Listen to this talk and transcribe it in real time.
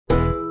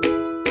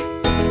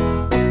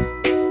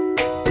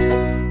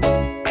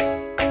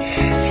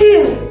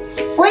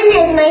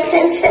my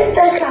twin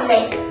sister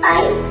coming?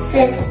 I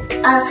should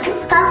ask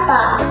Papa.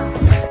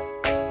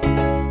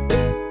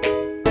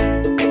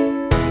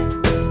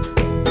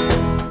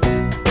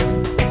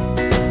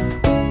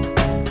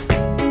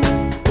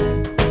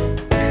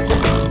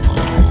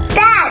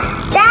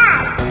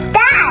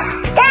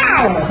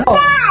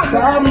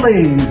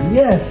 Darling,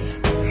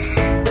 yes.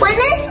 When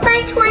is my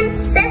twin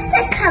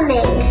sister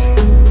coming?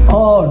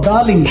 Oh,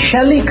 darling,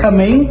 Shally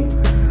coming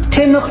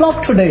 10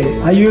 o'clock today.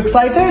 Are you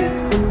excited?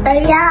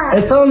 Yeah.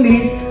 It's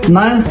only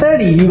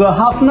 9:30. You got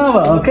half an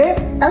hour, okay?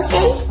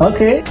 Okay.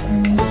 Okay.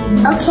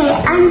 Okay,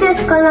 I'm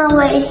just gonna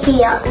wait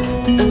here.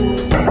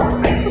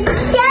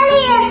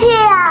 Shally is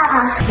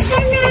here!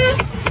 Simrit!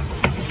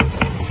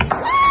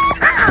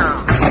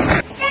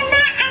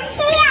 Simrit, I'm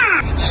here!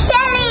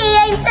 Shally,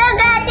 I'm so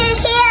glad you're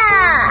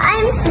here!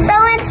 I'm so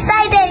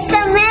excited!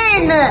 Come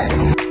in!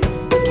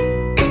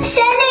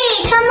 Shally,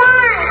 come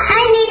on!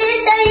 I need to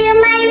show you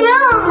my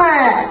room!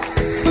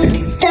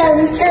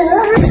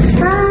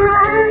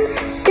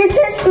 This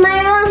is my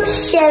room,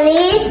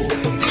 Shally.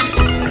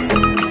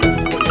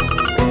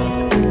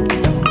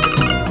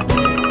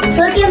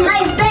 Look at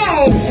my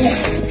bed.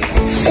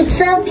 It's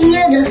so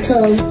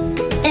beautiful.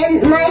 And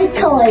my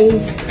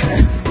toys.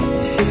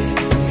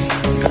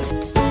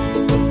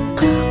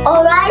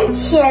 Alright,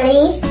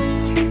 Shally.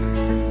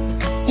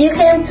 You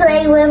can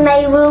play with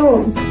my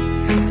room.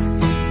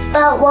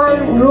 But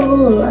one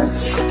rule.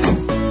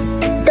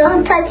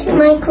 Don't touch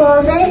my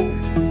closet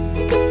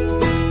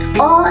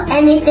or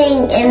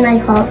anything in my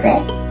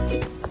closet.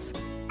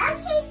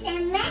 Okay,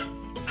 Simrit.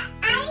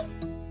 I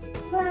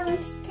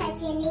won't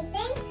touch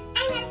anything.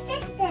 I'm a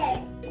sister.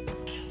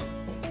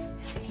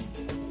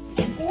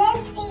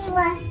 Let's see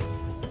what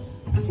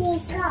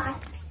he's got.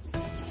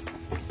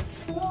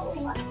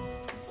 Ooh,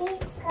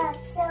 he's got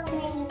so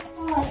many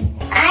clothes.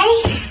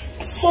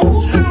 She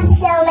has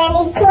so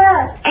many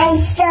clothes. I'm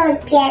so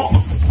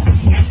jealous.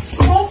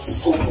 Let's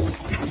see.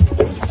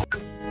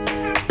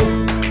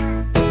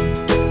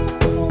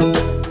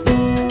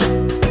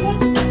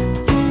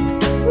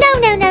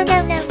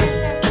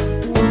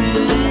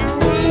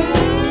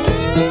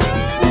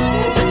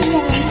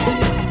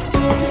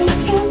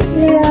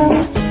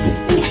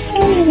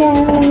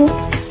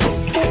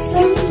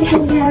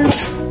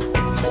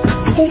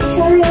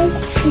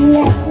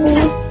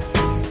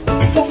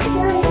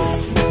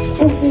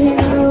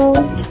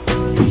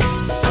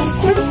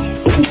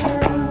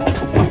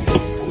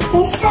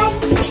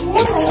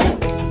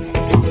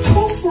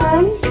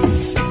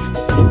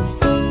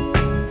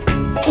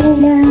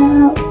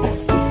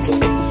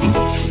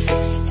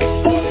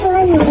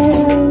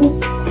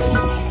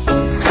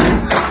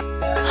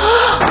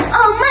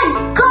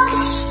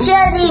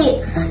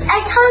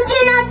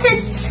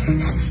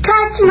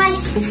 My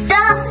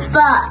stuff,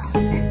 but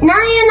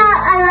now you're not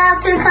allowed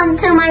to come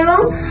to my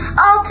room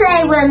or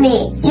play with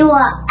me. You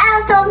are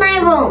out of my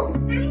room.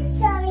 I'm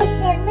sorry,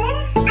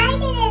 Simrit. I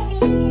didn't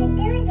mean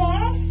to do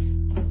this.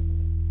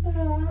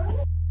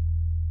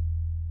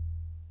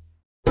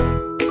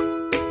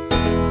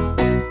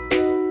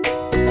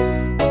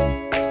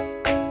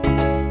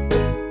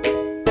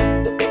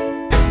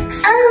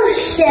 Oh,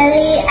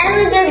 Shally, I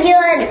will give you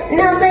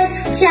another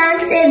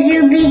chance if you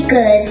be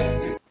good.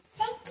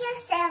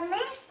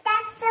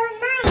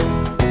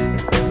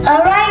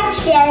 Alright,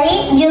 Shally,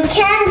 you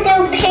can do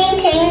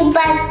painting,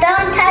 but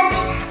don't touch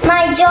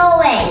my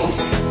drawings.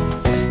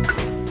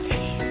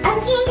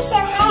 Okay,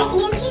 Simrit,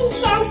 you can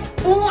trust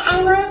me. I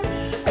won't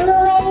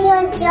ruin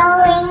your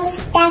drawings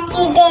that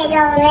you did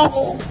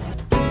already.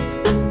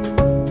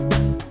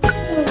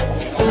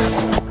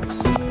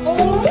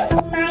 Eeny,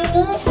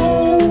 miny,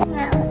 meeny,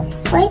 moe.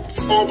 What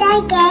should I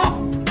get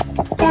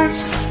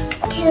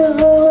to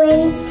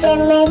ruin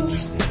Simrit's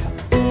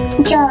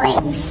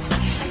drawings?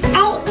 I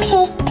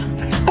picked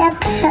the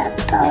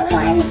purple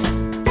one.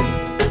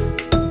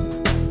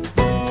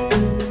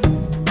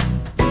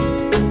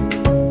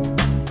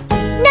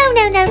 No.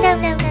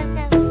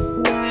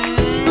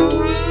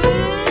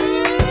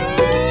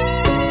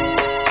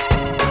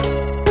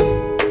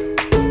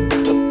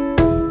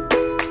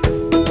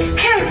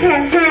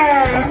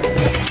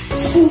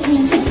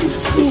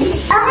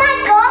 Oh my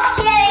gosh,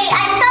 Shally,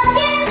 I told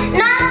you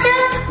not to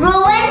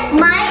ruin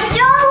my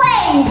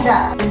drawings.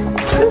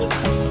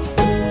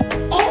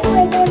 It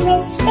was a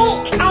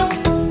mistake, I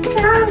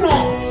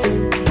promise.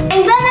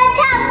 I'm gonna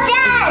tell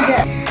Dad!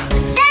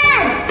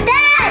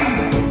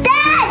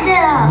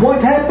 Dad! What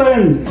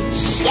happened?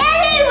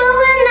 Shally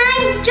ruined my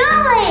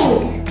drawing!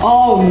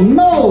 Oh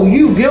no,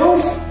 you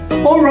girls.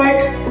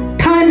 Alright,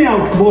 time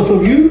out, both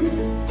of you.